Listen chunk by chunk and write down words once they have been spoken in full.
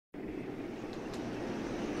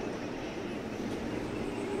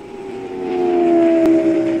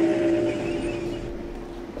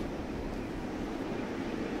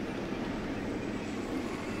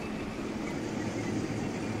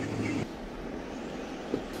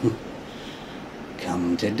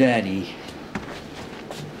to Daddy.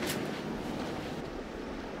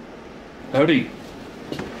 Howdy.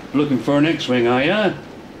 Looking for an X-Wing, are ya?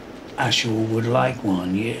 I sure would like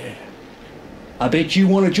one, yeah. I bet you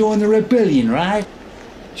want to join the rebellion, right?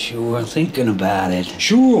 Sure, thinking about it.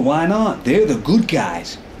 Sure, why not? They're the good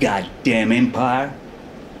guys. Goddamn Empire.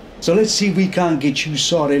 So let's see if we can't get you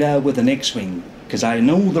sorted out with an X-Wing. Because I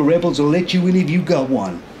know the rebels will let you in if you got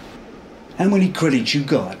one. How many credits you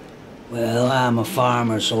got? Well, I'm a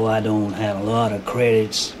farmer, so I don't have a lot of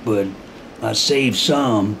credits, but I saved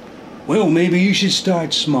some. Well, maybe you should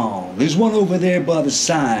start small. There's one over there by the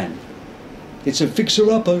sign. It's a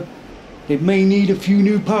fixer-upper. It may need a few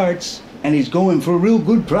new parts, and it's going for a real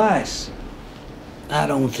good price. I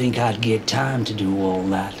don't think I'd get time to do all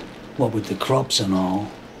that, what with the crops and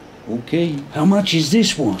all. Okay. How much is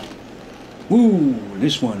this one? Ooh,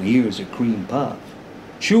 this one here is a cream puff.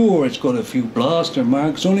 Sure, it's got a few blaster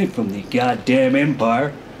marks on it from the goddamn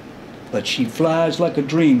Empire, but she flies like a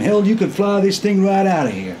dream. Hell, you could fly this thing right out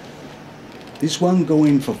of here. This one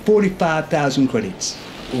going for 45,000 credits.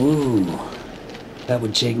 Ooh, that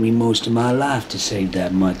would take me most of my life to save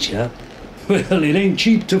that much up. Well, it ain't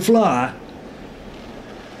cheap to fly.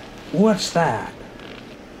 What's that?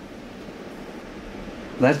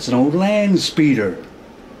 That's an old land speeder.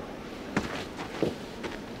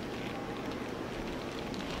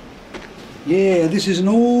 Yeah, this is an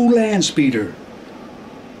old land speeder.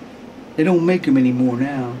 They don't make them anymore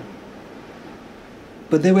now.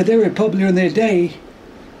 But they were very popular in their day,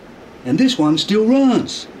 and this one still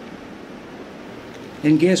runs.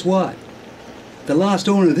 And guess what? The last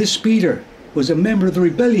owner of this speeder was a member of the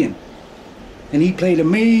rebellion, and he played a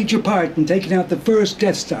major part in taking out the first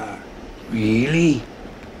Death Star. Really?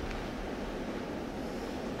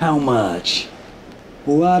 How much?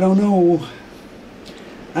 Oh, I don't know.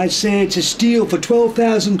 I'd say it's a steal for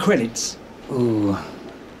 12,000 credits. Ooh,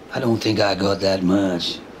 I don't think I got that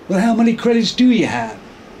much. Well, how many credits do you have?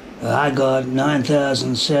 I got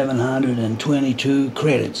 9,722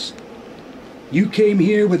 credits. You came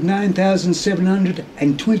here with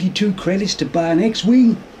 9,722 credits to buy an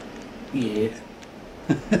X-Wing? Yeah.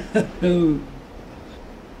 Oh.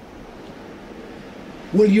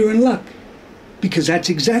 Well, you're in luck, because that's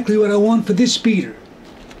exactly what I want for this speeder.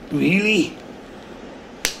 Really?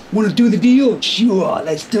 Want to do the deal? Sure,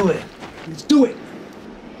 let's do it. Let's do it.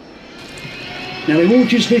 Now, they won't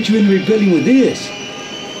just let you in the rebellion with this,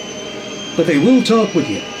 but they will talk with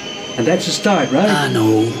you. And that's a start, right? I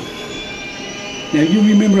know. Now, you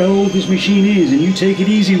remember how old this machine is, and you take it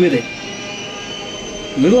easy with it.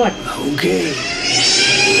 Good luck. Okay.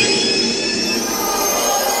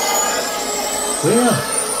 Well,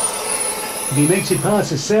 if he makes it past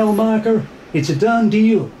the cell marker, it's a done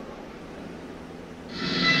deal.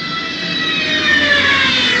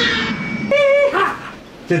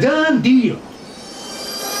 It's a done deal.